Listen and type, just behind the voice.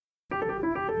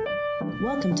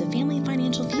Welcome to Family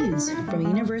Financial Feuds from the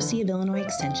University of Illinois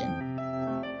Extension.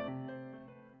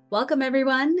 Welcome,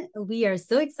 everyone. We are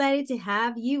so excited to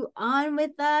have you on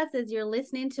with us as you're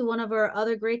listening to one of our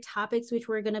other great topics, which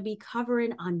we're going to be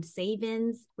covering on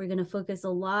savings. We're going to focus a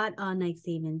lot on like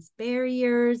savings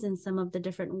barriers and some of the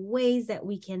different ways that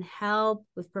we can help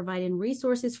with providing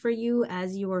resources for you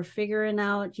as you are figuring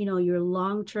out, your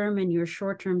long-term and your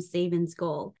short-term savings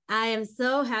goal. I am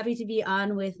so happy to be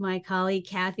on with my colleague,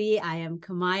 Kathy. I am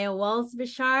Kamaya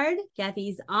Walsh-Bichard.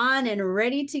 Kathy's on and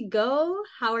ready to go.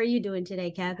 How are you doing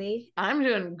today, Kathy? I'm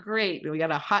doing great. We got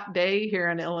a hot day here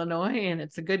in Illinois, and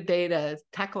it's a good day to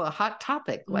tackle a hot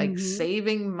topic like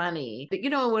saving money.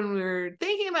 When we were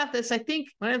thinking about this, I think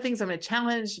one of the things I'm going to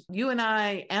challenge you and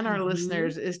I and our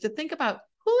listeners is to think about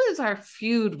who is our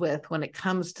feud with when it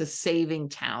comes to saving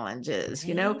challenges?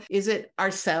 Is it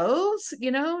ourselves?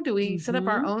 Do we set up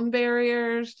our own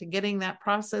barriers to getting that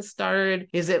process started?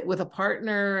 Is it with a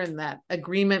partner and that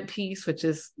agreement piece, which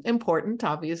is important,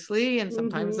 obviously, and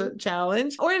sometimes a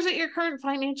challenge? Or is it your current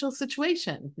financial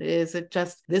situation? Is it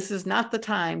just, this is not the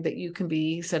time that you can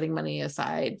be setting money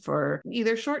aside for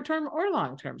either short-term or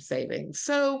long-term savings?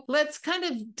 So let's kind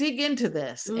of dig into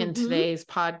this in today's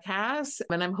podcast.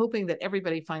 And I'm hoping that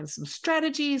everybody finds some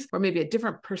strategies or maybe a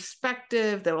different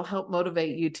perspective that will help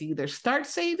motivate you to either start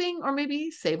saving or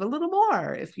maybe save a little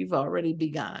more if you've already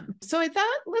begun. So I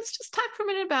thought, let's just talk for a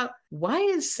minute about why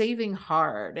is saving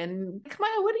hard? And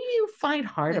Kamaya, what do you find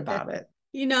hard about it?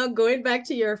 Going back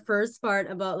to your first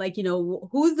part about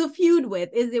who's the feud with?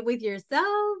 Is it with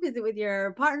yourself? Is it with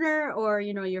your partner or,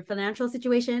 your financial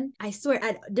situation? I swear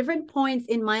at different points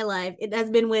in my life, it has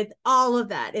been with all of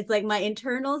that. It's like my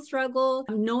internal struggle,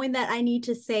 knowing that I need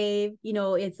to save,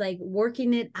 it's like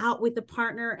working it out with the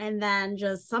partner and then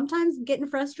just sometimes getting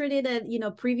frustrated at,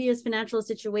 previous financial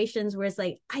situations where it's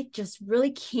like, I just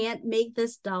really can't make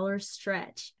this dollar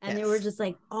stretch. And there were just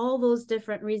like all those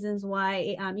different reasons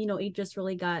why, it just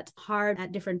really got hard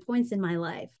at different points in my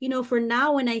life. For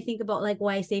now, when I think about like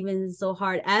why savings is so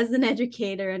hard as an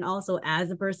educator and also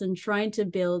as a person trying to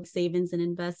build savings and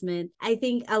investment, I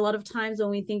think a lot of times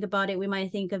when we think about it, we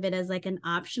might think of it as like an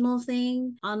optional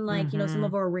thing, unlike, some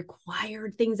of our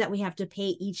required things that we have to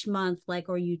pay each month, like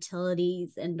our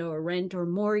utilities and or rent or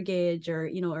mortgage or,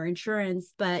 our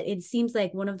insurance. But it seems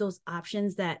like one of those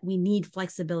options that we need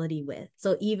flexibility with.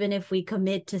 So even if we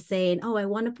commit to saying, oh, I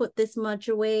want to put this much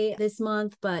away this month,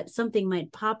 but something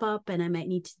might pop up and I might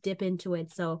need to dip into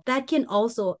it. So that can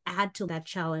also add to that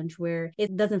challenge where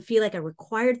it doesn't feel like a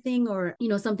required thing or,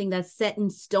 something that's set in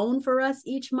stone for us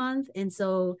each month. And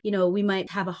so, we might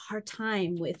have a hard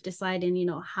time with deciding,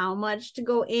 how much to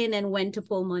go in and when to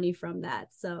pull money from that.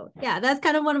 So yeah, that's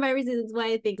kind of one of my reasons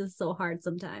why I think it's so hard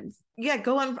sometimes. Yeah,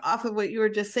 going off of what you were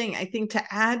just saying, I think to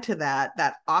add to that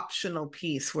optional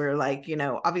piece where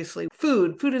obviously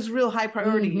food is real high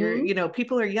priority.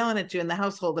 People are yelling at you in the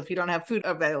household if you don't have food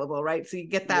available, right? So you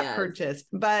get that purchased.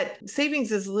 But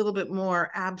savings is a little bit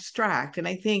more abstract. And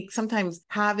I think sometimes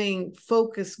having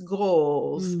focused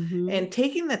goals and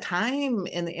taking the time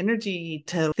and the energy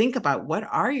to think about what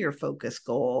are your focus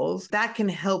goals, that can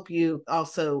help you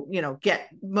also, get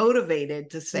motivated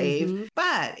to save.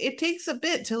 But it takes a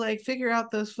bit to figure out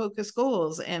those focus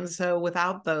goals. And so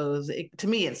without those, to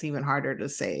me, it's even harder to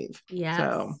save. Yes.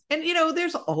 So, and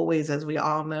there's always, as we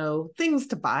all know, things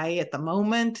to buy at the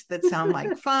moment that sound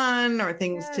like fun or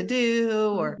things to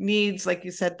do or needs, like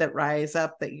you said, that rise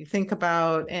up that you think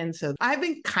about. And so I've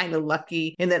been kind of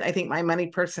lucky in that I think my money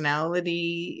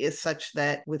personality is such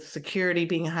that with security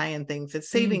being high and things, that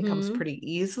saving comes pretty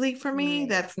easily for me. Right.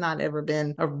 That's not ever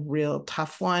been a real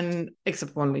tough one,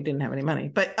 except when we didn't have any money.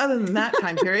 But other than that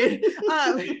time period,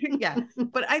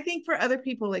 but I think for other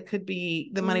people, it could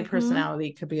be the money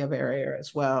personality could be a barrier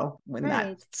as well when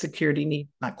that security need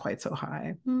not quite so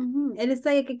high. And it's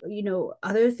like,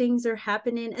 other things are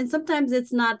happening. And sometimes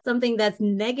it's not something that's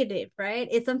negative, right?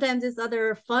 Sometimes it's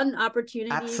other fun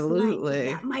opportunities. Absolutely.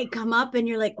 That might come up and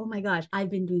you're like, oh my gosh,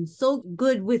 I've been doing so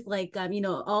good with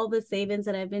all the savings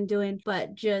that I've been doing,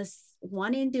 but just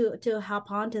wanting to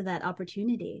hop onto that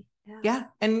opportunity. Yeah.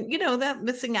 And, that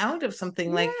missing out of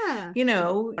something like,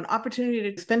 an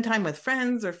opportunity to spend time with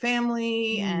friends or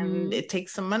family, and it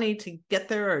takes some money to get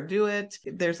there or do it.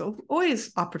 There's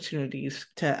always opportunities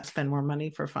to spend more money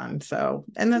for fun. So,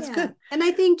 and that's good. And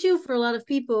I think too, for a lot of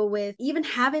people with even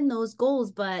having those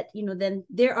goals, but, then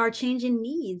there are changing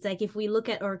needs. Like if we look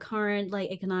at our current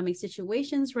economic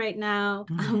situations right now,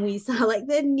 we saw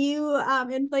the new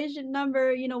inflation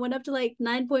number, went up to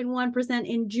 9.1%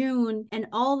 in June, and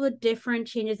all the the different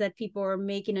changes that people are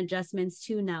making adjustments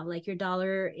to now. Like your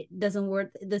dollar, it doesn't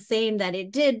work the same that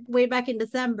it did way back in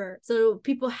December. So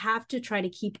people have to try to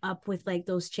keep up with like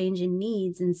those changing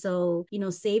needs. And so,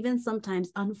 saving sometimes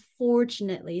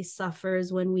unfortunately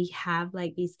suffers when we have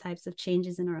like these types of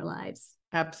changes in our lives.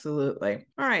 Absolutely.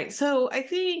 All right. So I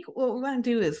think what we want to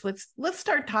do is let's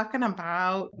start talking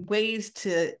about ways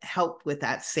to help with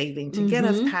that saving, to get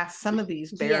us past some of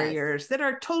these barriers that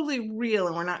are totally real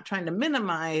and we're not trying to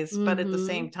minimize, but at the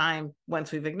same time,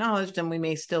 once we've acknowledged them, we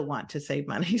may still want to save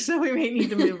money. So we may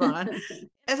need to move on.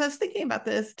 As I was thinking about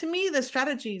this, to me, the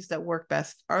strategies that work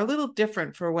best are a little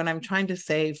different for when I'm trying to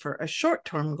save for a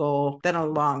short-term goal than a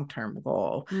long-term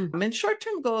goal. And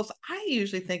short-term goals, I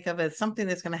usually think of as something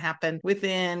that's going to happen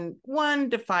within 1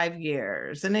 to 5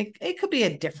 years. And it could be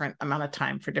a different amount of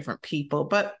time for different people,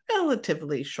 but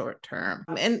relatively short-term.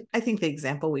 And I think the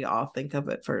example we all think of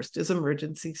at first is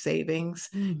emergency savings.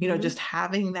 Just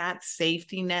having that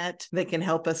safety net that can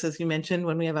help us, as you mentioned,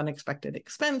 when we have unexpected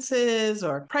expenses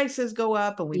or prices go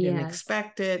up and we didn't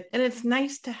expect it. And it's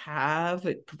nice to have.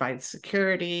 It provides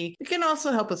security. It can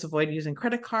also help us avoid using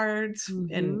credit cards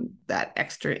and that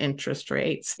extra interest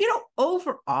rates.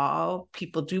 Overall,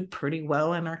 people do pretty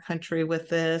well in our country with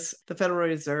this. The Federal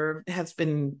Reserve has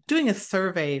been doing a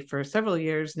survey for several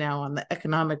years now on the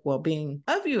economic well-being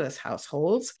of U.S.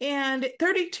 households. And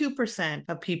 32%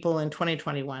 of people in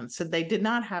 2021 said they did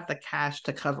not have the cash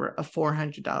to cover a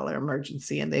 $400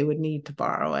 emergency and they would need to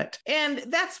borrow it. And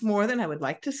that's more than I would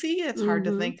like to see. It's hard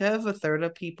to think of. A third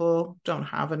of people don't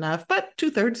have enough, but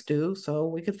 2/3 do. So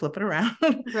we could flip it around.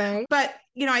 Right. But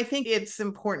I think it's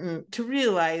important to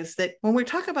realize that when we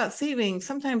talk about saving,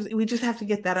 sometimes we just have to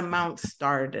get that amount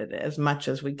started as much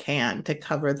as we can to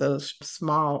cover those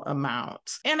small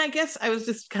amounts. And I guess I was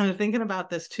just kind of thinking about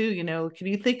this too. Can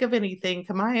you think of anything,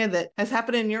 Kamaya, that has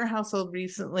happened in your household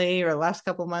recently or last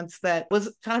couple months that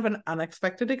was kind of an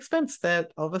unexpected expense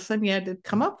that all of a sudden you had to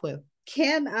come up with?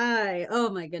 Can I? Oh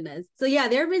my goodness. So yeah,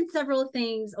 there have been several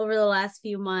things over the last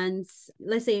few months.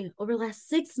 Let's say over the last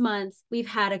 6 months, we've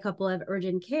had a couple of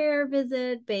urgent care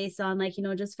visits based on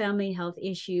just family health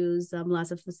issues.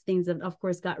 Lots of things that of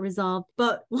course got resolved.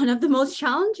 But one of the most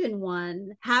challenging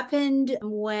one happened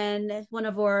when one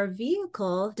of our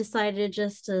vehicle decided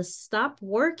just to stop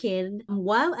working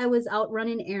while I was out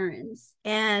running errands.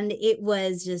 And it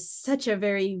was just such a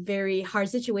very, very hard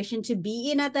situation to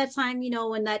be in at that time,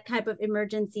 when that type of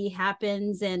emergency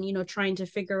happens and, trying to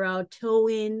figure out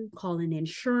towing, calling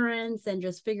insurance and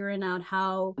just figuring out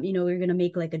how, we're going to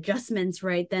make like adjustments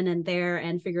right then and there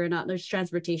and figuring out there's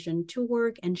transportation to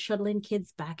work and shuttling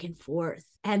kids back and forth.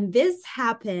 And this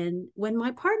happened when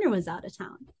my partner was out of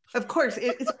town. Of course,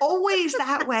 it's always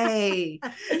that way.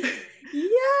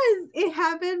 Yes, it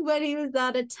happened when he was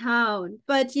out of town.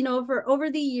 But, for over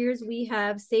the years, we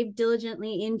have saved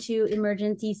diligently into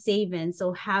emergency savings.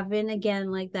 So having,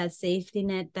 again, like that safety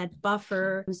net, that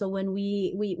buffer. So when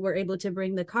we were able to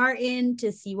bring the car in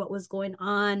to see what was going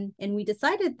on, and we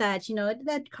decided that,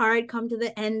 that car had come to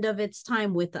the end of its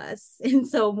time with us. And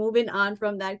so moving on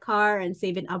from that car and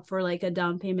saving up for like a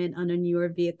down payment on a newer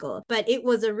vehicle. But it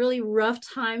was a really rough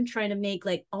time trying to make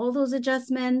like all those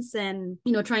adjustments and,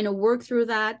 trying to work through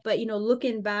that. But,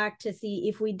 looking back to see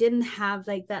if we didn't have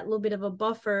like that little bit of a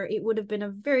buffer, it would have been a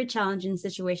very challenging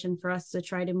situation for us to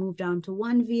try to move down to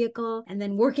one vehicle and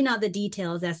then working out the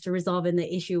details as to resolving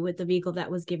the issue with the vehicle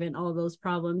that was given all those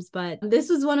problems. But this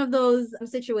was one of those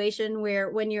situations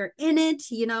where when you're in it,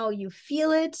 you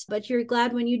feel it, but you're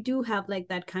glad when you do have like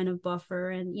that kind of buffer.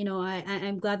 And,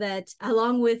 I'm glad that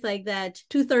along with like that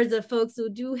 2/3 of folks who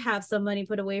do have some money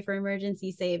put away for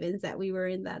emergency savings, that we were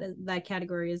in that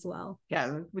category as well.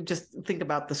 Yeah, we just think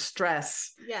about the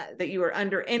stress that you were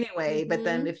under anyway. But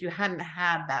then if you hadn't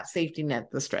had that safety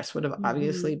net, the stress would have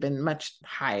obviously been much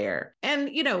higher. And,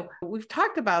 we've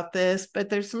talked about this, but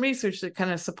there's some research that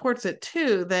kind of supports it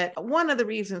too, that one of the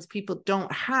reasons people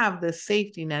don't have this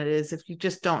safety net is if you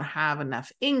just don't have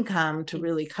enough income to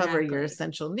really cover your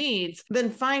essential needs, then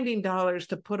finding dollars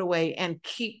to put away and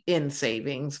keep in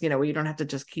savings, where you don't have to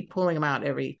just keep pulling them out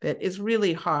every bit is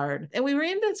really hard. And we were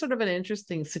in sort of an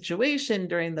interesting situation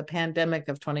during the pandemic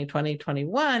of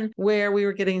 2020-21, where we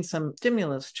were getting some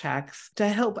stimulus checks to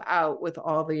help out with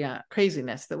all the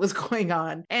craziness that was going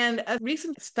on. And a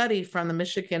recent study from the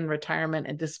Michigan Retirement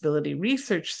and Disability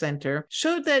Research Center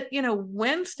showed that,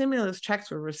 when stimulus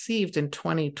checks were received in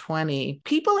 2020,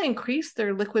 people increased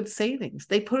their liquid savings.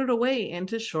 They put it away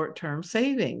into short-term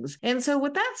savings. And so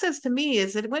what that says to me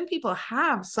is that when people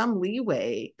have some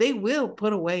leeway, they will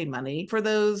put away money for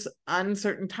those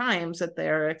uncertain times that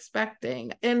they're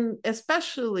expecting. And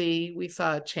especially we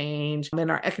saw a change in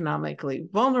our economically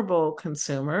vulnerable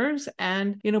consumers.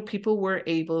 And, people were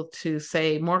able to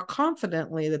say more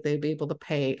confidently that they'd be able to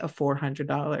pay a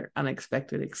 $400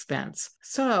 unexpected expense.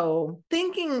 So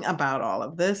thinking about all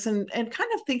of this and kind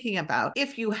of thinking about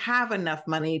if you have enough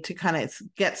money to kind of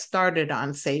get started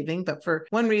on saving, but for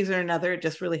one reason or another, it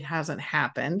just really hasn't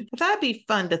happened. But that'd be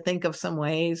fun to think of some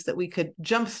ways that we could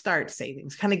jumpstart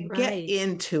savings, kind of get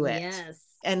into it. Yes.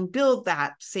 And build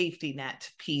that safety net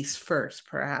piece first,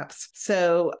 perhaps.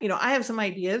 So, I have some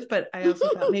ideas, but I also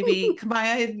thought maybe,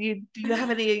 Kamaya, do you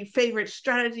have any favorite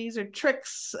strategies or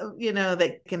tricks,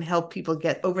 that can help people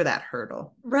get over that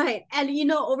hurdle? Right. And,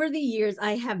 over the years,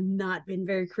 I have not been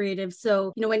very creative.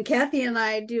 So, when Kathy and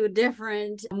I do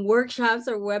different workshops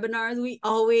or webinars, we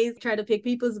always try to pick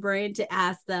people's brain to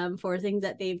ask them for things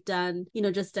that they've done,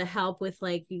 just to help with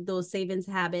like those savings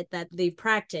habit that they've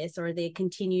practiced or they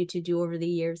continue to do over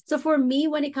the years. So for me,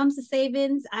 when it comes to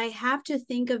savings, I have to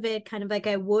think of it kind of like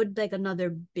I would like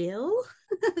another bill.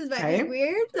 Is that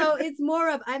weird? So it's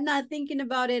more of, I'm not thinking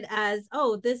about it as,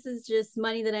 oh, this is just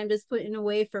money that I'm just putting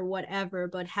away for whatever,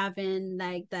 but having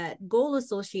like that goal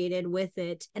associated with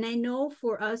it. And I know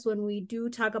for us, when we do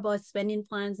talk about spending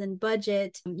plans and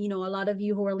budget, a lot of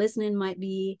you who are listening might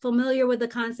be familiar with the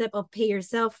concept of pay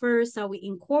yourself first. So we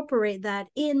incorporate that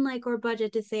in like our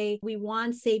budget to say we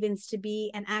want savings to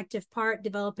be an active part,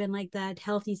 developing like that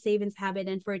healthy savings habit,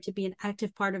 and for it to be an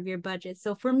active part of your budget.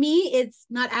 So for me, it's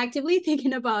not actively thinking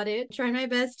about it, trying my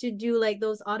best to do like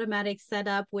those automatic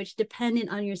setup, which depending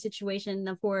on your situation,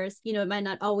 of course, it might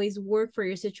not always work for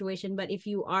your situation, but if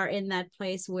you are in that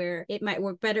place where it might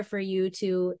work better for you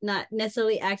to not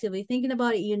necessarily actively thinking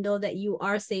about it, you know that you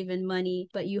are saving money,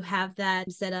 but you have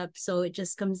that set up so it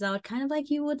just comes out kind of like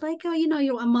you would like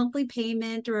a monthly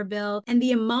payment or a bill. And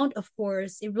the amount, of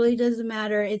course, it really doesn't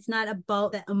matter. It's not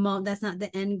about that amount. That's not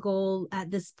the end goal at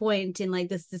this point in like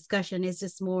this discussion. It's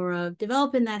just more of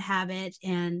developing that habit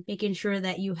and making sure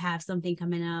that you have something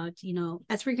coming out,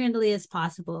 as frequently as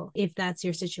possible if that's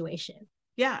your situation.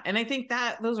 Yeah. And I think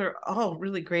that those are all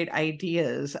really great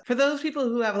ideas. For those people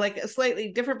who have like a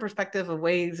slightly different perspective of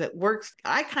ways it works,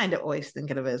 I kind of always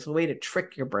think of it as a way to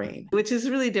trick your brain, which is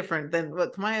really different than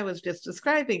what Kamaya was just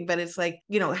describing. But it's like,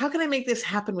 how can I make this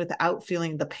happen without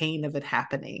feeling the pain of it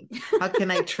happening? How can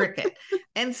I trick it?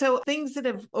 And so things that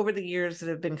have over the years that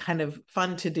have been kind of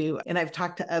fun to do, and I've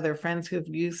talked to other friends who have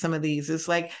used some of these, is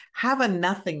like have a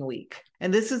nothing week.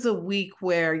 And this is a week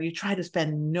where you try to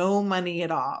spend no money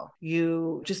at all.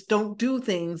 You just don't do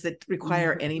things that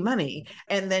require any money.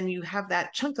 And then you have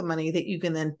that chunk of money that you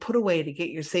can then put away to get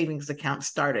your savings account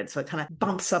started. So it kind of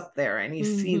bumps up there and you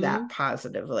see that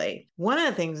positively. One of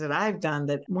the things that I've done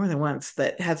that more than once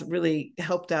that has really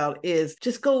helped out is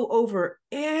just go over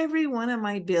every one of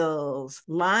my bills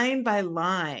line by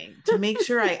line to make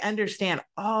sure I understand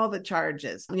all the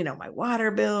charges, my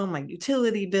water bill, my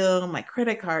utility bill, my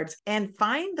credit cards, and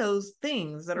find those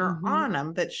things that are on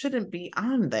them that shouldn't be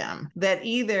on them, that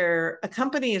either a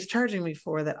company is charging me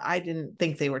for that I didn't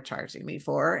think they were charging me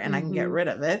for, and I can get rid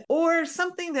of it, or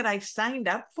something that I signed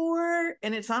up for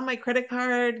and it's on my credit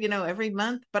card, every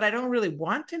month, but I don't really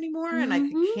want anymore and I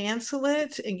can cancel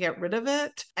it and get rid of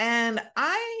it. And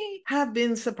I have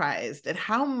been surprised at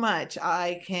how much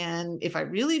I can, if I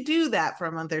really do that for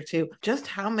a month or two, just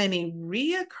how many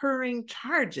reoccurring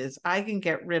charges I can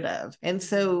get rid of. And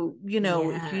so,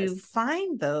 if you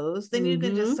find those, then you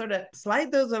can just sort of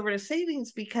slide those over to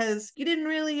savings because you didn't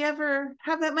really ever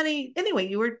have that money anyway.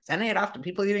 You were sending it off to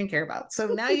people you didn't care about. So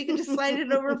now you can just slide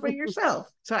it over for yourself.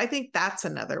 So I think that's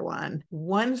another one.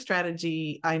 One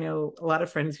strategy I know a lot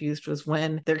of friends used was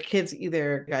when their kids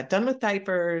either got done with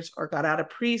diapers or got out of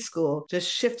preschool,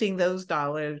 just shifting those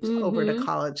dollars over to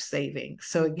college savings.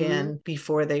 So again,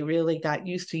 before they really got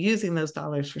used to using those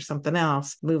dollars for something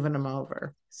else, moving them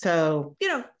over. So,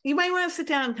 you might want to sit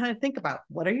down and kind of think about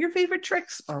what are your favorite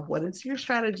tricks or what is your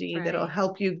strategy that'll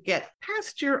help you get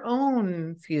past your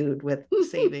own feud with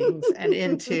savings and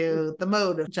into the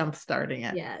mode of jumpstarting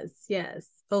it. Yes.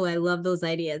 Oh, I love those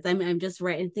ideas. I'm just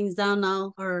writing things down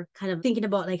now or kind of thinking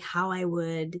about like how I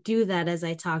would do that as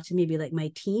I talk to maybe like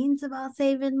my teens about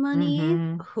saving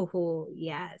money. Oh,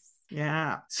 yes.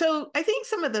 Yeah. So I think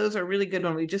some of those are really good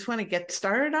when we just want to get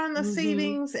started on the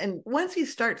savings. And once you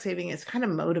start saving, it's kind of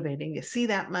motivating. You see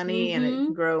that money and it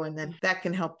can grow, and then that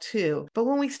can help too. But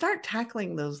when we start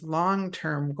tackling those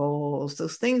long-term goals,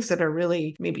 those things that are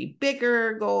really maybe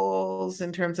bigger goals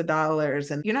in terms of dollars,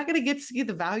 and you're not going to get to see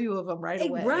the value of them right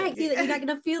away. Right. You're not going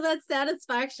to feel that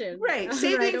satisfaction. Right.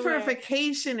 Saving for a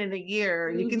vacation in a year,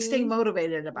 you can stay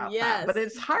motivated about that. But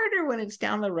it's harder when it's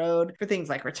down the road for things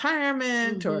like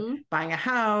retirement or buying a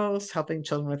house, helping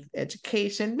children with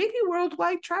education, maybe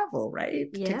worldwide travel,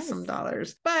 right? Take some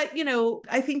dollars. But,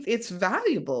 I think it's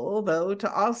valuable, though,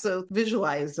 to also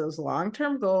visualize those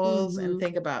long-term goals and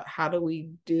think about how do we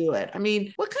do it? I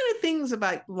mean, what kind of things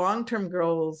about long-term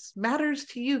goals matters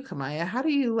to you, Kamaya? How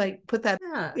do you put that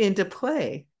into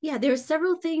play? Yeah, there are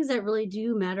several things that really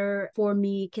do matter for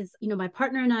me because, my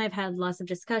partner and I have had lots of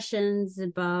discussions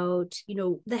about,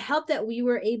 the help that we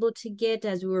were able to get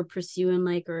as we were pursuing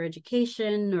our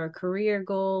education or career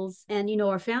goals. And,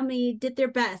 our family did their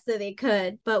best that they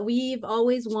could, but we've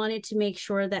always wanted to make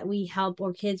sure that we help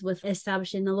our kids with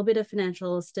establishing a little bit of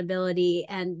financial stability.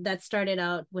 And that started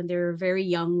out when they were very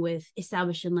young with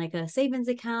establishing a savings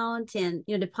account and,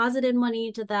 deposited money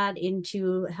into that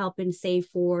into helping save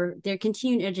for their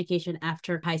continued education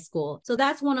after high school. So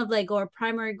that's one of our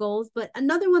primary goals. But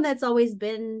another one that's always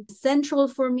been central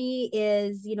for me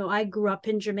is, I grew up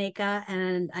in Jamaica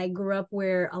and I grew up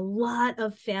where a lot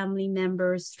of family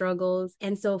members struggles.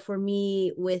 And so for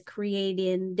me, with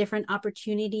creating different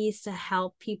opportunities to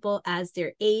help people as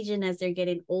they're aging, as they're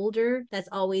getting older, that's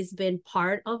always been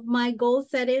part of my goal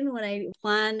setting when I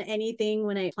plan anything,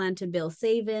 when I plan to build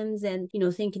savings and,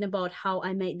 thinking about how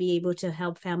I might be able to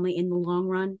help family in the long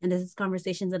run. And this is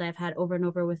conversations that I've had over and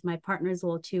over with my partner as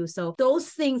well too. So those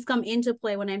things come into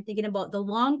play when I'm thinking about the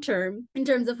long term in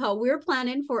terms of how we're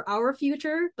planning for our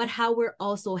future, but how we're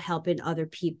also helping other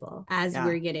people as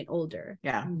we're getting older.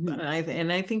 Yeah.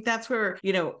 And I think that's where,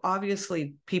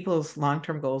 obviously people's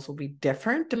long-term goals will be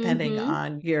different depending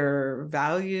on your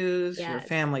values, your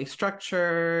family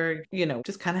structure,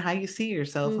 just kind of how you see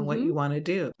yourself and what you want to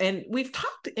do. And we've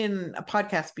talked in a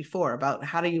podcast before about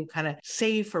how do you kind of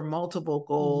save for multiple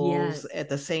goals at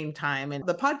the same time. And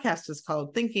the podcast is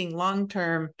called Thinking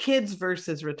Long-Term Kids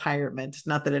versus Retirement.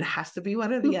 Not that it has to be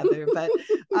one or the other, but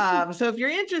so if you're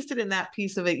interested in that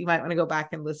piece of it, you might want to go back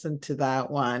and listen to that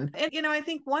one. And, I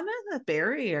think one of the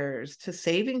barriers to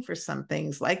saving for some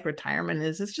things like retirement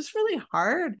is it's just really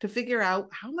hard to figure out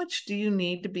how much do you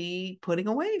need to be putting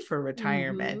away for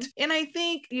retirement. And I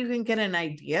think you can get an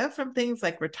idea from things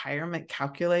like retirement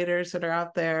calculators that are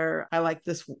out there. I like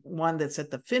this one that's at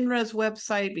the FINRA's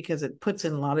website because it puts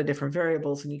in a lot of different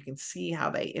variables and you can see how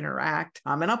they interact.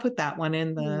 And I'll put that one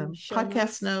in the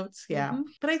podcast notes. Yeah.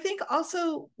 But I think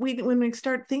also when we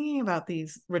start thinking about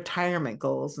these retirement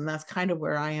goals, and that's kind of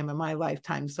where I am in my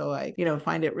lifetime. So I,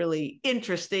 find it really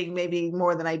interesting, maybe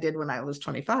more than I did when I was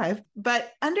 25,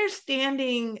 but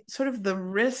understanding sort of the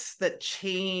risks that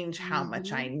change how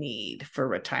much I need for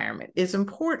retirement is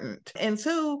important. And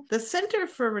so the Center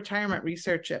for Retirement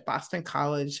Research at Boston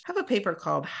College have a paper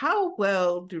called How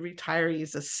Well Do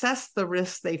Retirees Assess the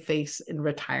Risks They Face in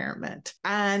Retirement?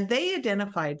 And they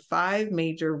identified 5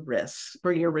 major risks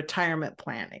for your retirement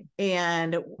planning.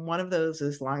 And one of those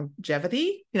is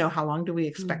longevity. How long do we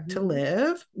expect to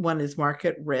live? One is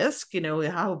market risk.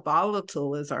 How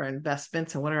volatile is our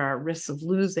investments and what are our risks of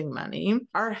losing money?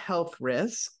 Our health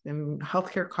risk, and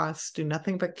healthcare costs do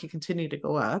nothing but continue to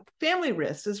go up. Family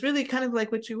risk is really kind of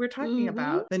like what you were talking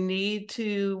about. The need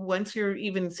to, once you're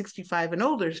even 65 and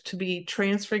older, to be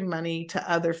transferring money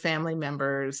to other family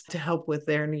members to help with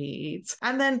their needs.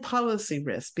 And then policy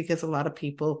risk, because a lot of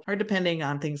people are depending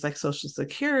on things like Social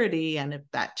Security. And if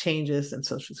that changes, then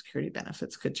Social Security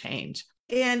benefits could change.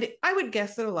 And I would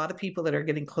guess that a lot of people that are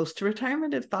getting close to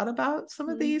retirement have thought about some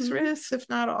of these risks, if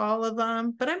not all of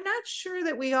them. But I'm not sure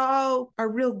that we all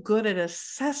are real good at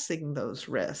assessing those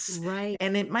risks. Right.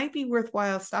 And it might be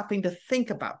worthwhile stopping to think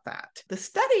about that. The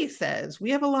study says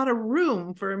we have a lot of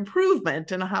room for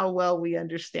improvement in how well we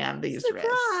understand these risks.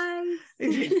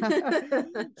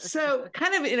 So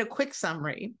kind of in a quick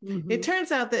summary, it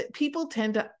turns out that people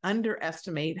tend to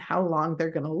underestimate how long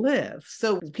they're going to live.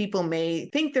 So people may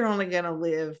think they're only going to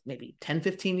live maybe 10,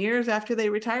 15 years after they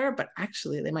retire, but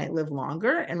actually they might live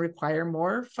longer and require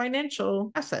more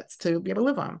financial assets to be able to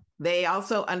live on. They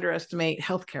also underestimate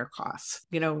healthcare costs.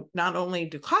 Not only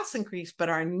do costs increase, but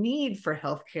our need for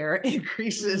healthcare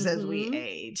increases as we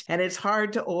age. And it's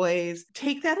hard to always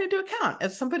take that into account.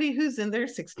 As somebody who's in their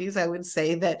 60s, I would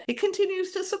say that it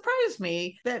continues to surprise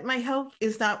me that my health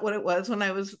is not what it was when I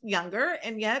was younger.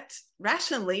 And yet,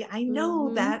 rationally, I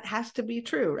know that has to be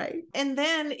true, right? And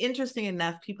then, interesting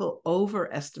enough, people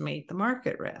overestimate the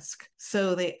market risk.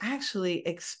 So they actually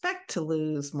expect to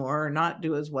lose more or not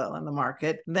do as well in the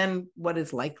market than what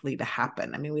is likely to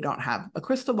happen. I mean, we don't have a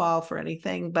crystal ball for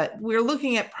anything, but we're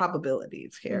looking at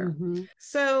probabilities here.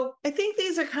 So I think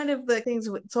these are kind of the things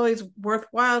it's always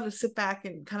worthwhile to sit back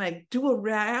and kind of do a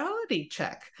reality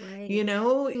check,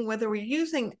 whether we're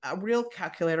using a real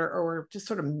calculator or we're just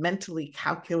sort of mentally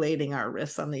calculating taking our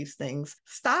risks on these things,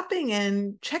 stopping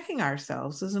and checking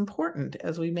ourselves is important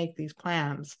as we make these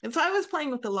plans. And so I was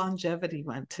playing with the longevity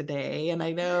one today. And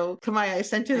I know, Kamaya, I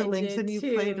sent you the links and you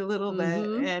played a little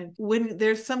bit. And when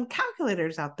there's some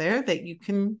calculators out there that you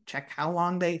can check how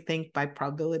long they think by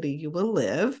probability you will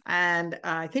live. And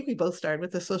I think we both started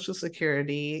with the Social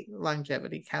Security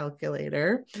longevity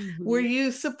calculator. Were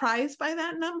you surprised by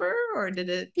that number, or did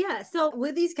it? Yeah. So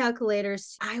with these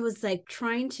calculators, I was like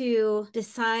trying to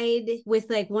decide with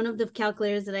like one of the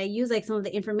calculators that I use, like some of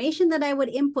the information that I would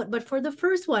input. But for the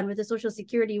first one, with the Social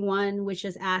Security one, which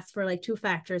is asked for like 2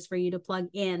 factors for you to plug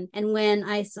in. And when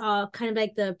I saw kind of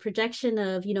like the projection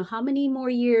of, you know, how many more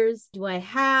years do I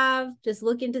have, just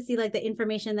looking to see like the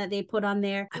information that they put on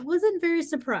there, I wasn't very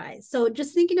surprised. So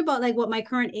just thinking about like what my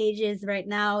current age is right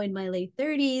now in my late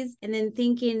 30s, and then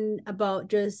thinking about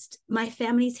just my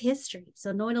family's history.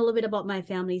 So knowing a little bit about my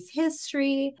family's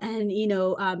history and, you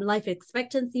know, life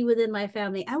expectancy within my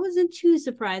family, I wasn't too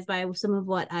surprised by some of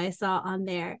what I saw on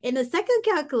there. In the second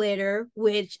calculator,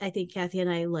 which I think Kathy and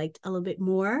I liked a little bit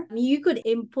more, you could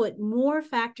input more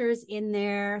factors in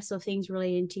there. So things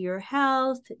relating to your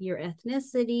health, your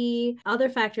ethnicity, other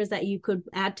factors that you could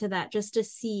add to that just to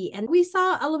see. And we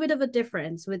saw a little bit of a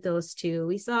difference with those two.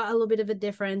 We saw a little bit of a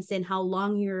difference in how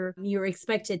long you're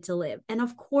expected to live. And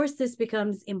of course, this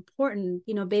becomes important,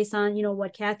 you know, based on, you know,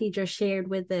 what Kathy just shared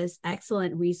with this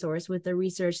excellent resource, with the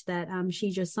research that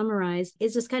she just summarized,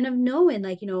 is just kind of knowing,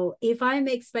 like, you know, if I'm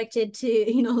expected to,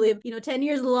 you know, live, you know, 10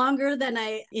 years longer than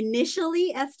I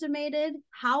initially estimated,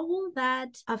 how will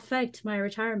that affect my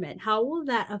retirement? How will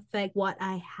that affect what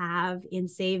I have in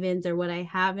savings or what I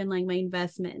have in like my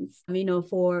investments, you know,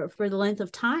 for the length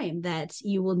of time that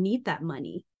you will need that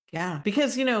money? Yeah,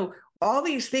 because, you know, all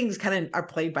these things kind of are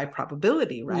played by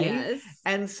probability, right? Yes.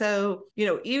 And so, you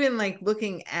know, even like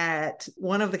looking at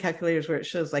one of the calculators where it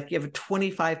shows like you have a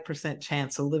 25%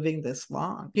 chance of living this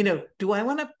long, you know, do I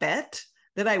want to bet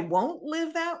that I won't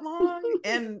live that long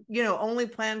and, you know, only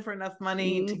plan for enough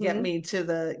money to get me to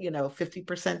the, you know,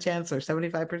 50% chance or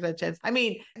 75% chance? I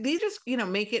mean, these just, you know,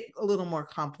 make it a little more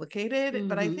complicated,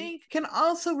 but I think can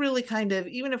also really kind of,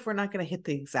 even if we're not going to hit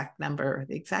the exact number,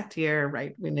 the exact year,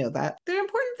 right? We know that there are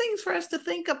important things for us to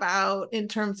think about in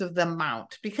terms of the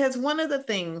amount, because one of the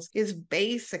things is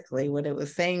basically what it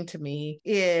was saying to me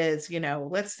is, you know,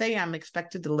 let's say I'm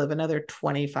expected to live another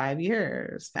 25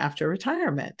 years after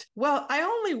retirement. Well, I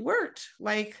only worked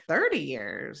like 30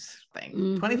 years,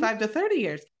 25 to 30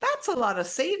 years. That's a lot of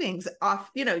savings off.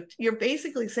 You know, you're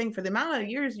basically saying for the amount of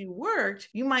years you worked,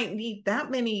 you might need that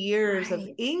many years of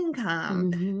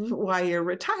income while you're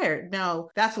retired. Now,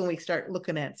 that's when we start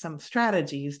looking at some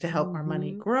strategies to help our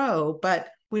money grow. But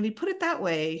when you put it that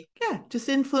way, yeah, just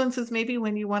influences maybe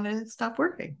when you want to stop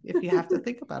working, if you have to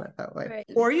think about it that way. Right.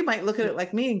 Or you might look at it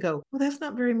like me and go, well, that's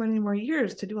not very many more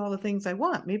years to do all the things I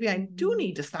want. Maybe I do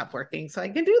need to stop working so I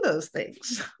can do those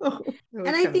things.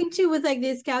 And I think too, with like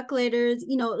these calculators,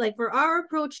 you know, like for our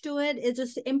approach to it is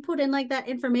just input in like that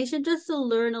information just to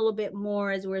learn a little bit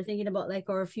more as we're thinking about like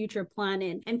our future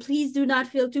planning. And please do not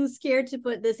feel too scared to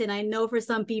put this in. I know for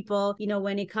some people, you know,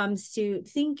 when it comes to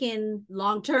thinking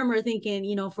long term or thinking,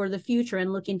 you know, for the future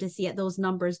and looking to see at those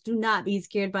numbers, do not be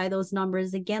scared by those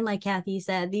numbers. Again, like Kathy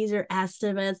said, these are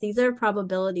estimates, these are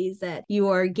probabilities that you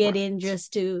are getting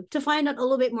just to find out a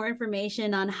little bit more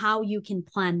information on how you can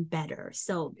plan better.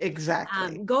 So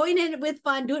exactly, going in with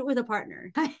fun, do it with a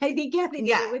partner. I think Kathy did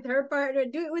it with her partner,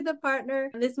 do it with a partner.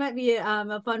 This might be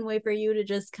a fun way for you to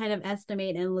just kind of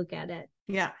estimate and look at it.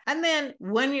 Yeah. And then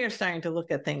when you're starting to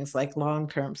look at things like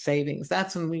long-term savings,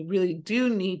 that's when we really do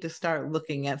need to start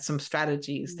looking at some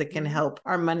strategies that can help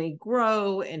our money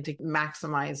grow and to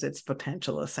maximize its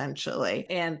potential, essentially.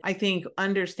 And I think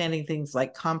understanding things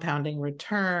like compounding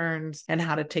returns and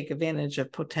how to take advantage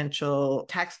of potential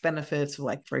tax benefits,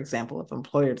 like, for example, of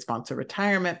employer-sponsored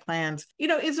retirement plans, you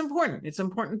know, is important. It's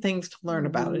important things to learn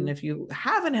about. And if you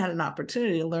haven't had an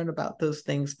opportunity to learn about those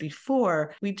things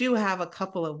before, we do have a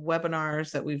couple of webinars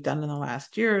that we've done in the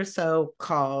last year or so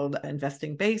called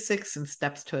Investing Basics and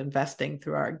Steps to Investing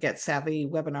through our Get Savvy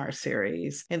webinar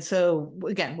series. And so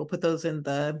again, we'll put those in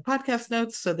the podcast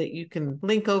notes so that you can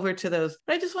link over to those.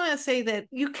 But I just want to say that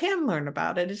you can learn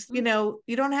about it. It's, you know,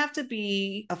 you don't have to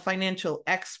be a financial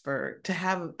expert to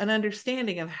have an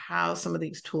understanding of how some of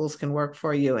these tools can work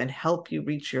for you and help you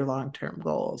reach your long-term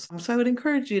goals. So I would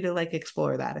encourage you to like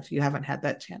explore that if you haven't had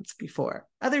that chance before.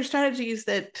 Other strategies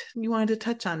that you wanted to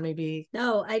touch on, maybe Kathy?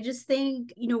 No, I just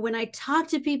think, when I talk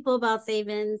to people about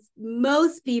savings,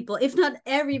 most people, if not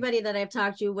everybody that I've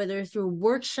talked to, whether through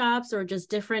workshops or just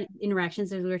different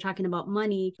interactions as we were talking about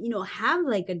money, have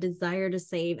like a desire to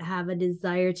save, have a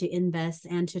desire to invest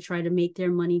and to try to make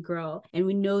their money grow. And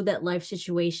we know that life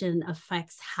situation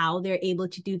affects how they're able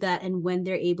to do that and when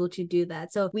they're able to do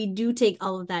that. So we do take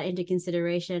all of that into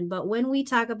consideration. But when we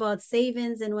talk about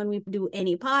savings and when we do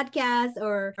any podcasts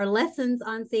or lessons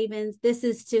on savings, this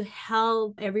is to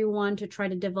help everyone to try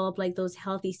to develop like those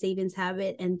healthy savings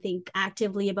habit and think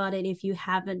actively about it. If you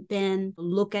haven't been,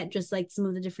 look at just like some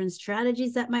of the different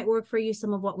strategies that might work for you,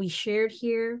 some of what we shared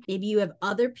here. Maybe you have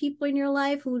other people in your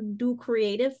life who do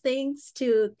creative things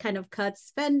to kind of cut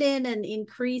spending and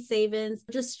increase savings.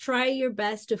 Just try your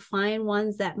best to find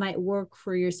ones that might work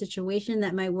for your situation,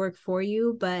 that might work for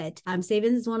you. But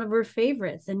savings is one of our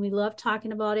favorites and we love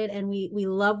talking about it. And we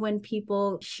love when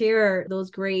people share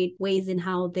those great ways in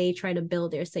how they try to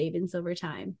build their savings over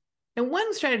time. And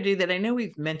one strategy that I know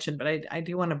we've mentioned, but I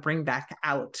do want to bring back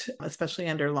out, especially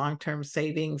under long-term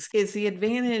savings, is the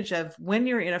advantage of when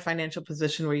you're in a financial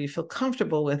position where you feel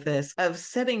comfortable with this, of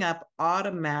setting up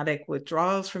automatic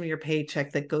withdrawals from your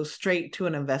paycheck that go straight to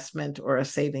an investment or a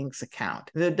savings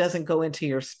account. That doesn't go into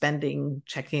your spending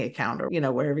checking account or,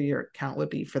 wherever your account would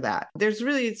be for that. There's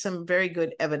really some very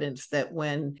good evidence that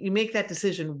when you make that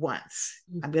decision once,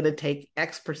 I'm going to take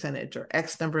X percentage or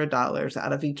X number of dollars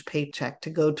out of each paycheck to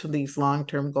go to these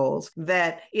long-term goals,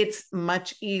 that it's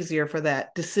much easier for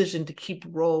that decision to keep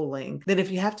rolling than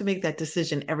if you have to make that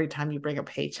decision every time you bring a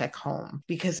paycheck home,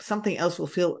 because something else will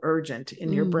feel urgent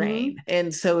in your brain.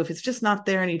 And so if it's just not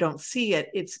there and you don't see it,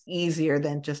 it's easier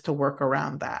than just to work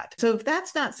around that. So if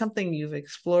that's not something you've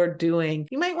explored doing,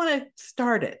 you might want to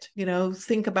start it.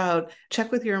 Think about,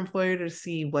 check with your employer to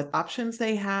see what options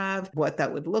they have, what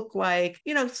that would look like.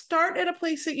 Start at a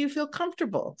place that you feel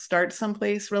comfortable. Start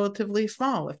someplace relatively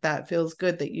small if that feels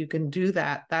good, that you can do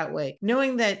that way,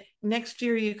 knowing that next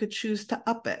year you could choose to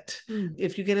up it.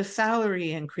 If you get a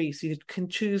salary increase, you can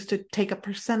choose to take a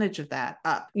percentage of that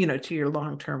up, to your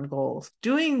long-term goals.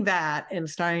 Doing that and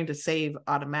starting to save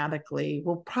automatically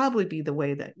will probably be the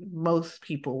way that most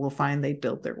people will find they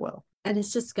build their wealth. And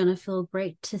it's just going to feel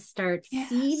great to start seeing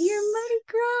your money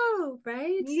grow,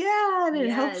 right? Yeah, and it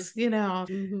helps,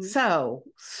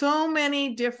 So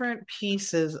many different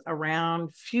pieces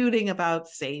around feuding about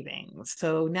savings.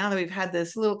 So now that we've had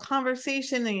this little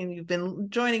conversation and you've been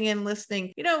joining in,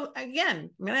 listening, again, I'm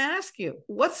going to ask you,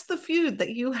 what's the feud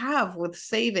that you have with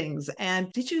savings?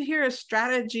 And did you hear a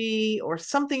strategy or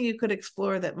something you could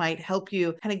explore that might help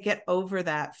you kind of get over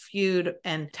that feud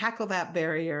and tackle that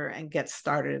barrier and get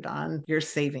started on your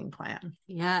saving plan?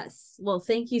 Yes. Well,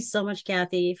 thank you so much,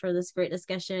 Kathy, for this great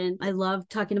discussion. I love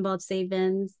talking about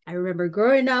savings. I remember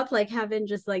growing up, like having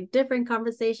just like different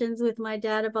conversations with my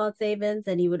dad about savings.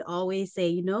 And he would always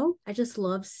say, I just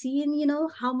love seeing,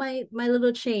 how my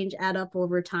little change add up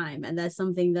over time. And that's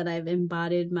something that I've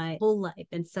embodied my whole life.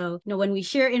 And so, when we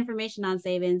share information on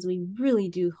savings, we really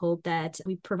do hope that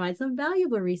we provide some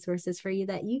valuable resources for you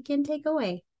that you can take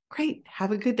away. Great.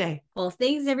 Have a good day. Well,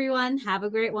 thanks, everyone. Have a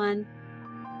great one.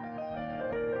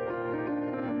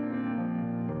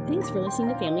 Thanks for listening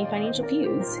to Family Financial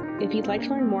Feuds. If you'd like to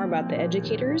learn more about the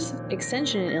educators,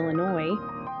 Extension in Illinois,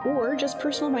 or just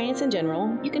personal finance in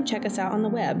general, you can check us out on the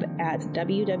web at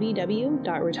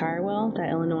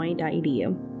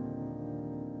www.retirewell.illinois.edu.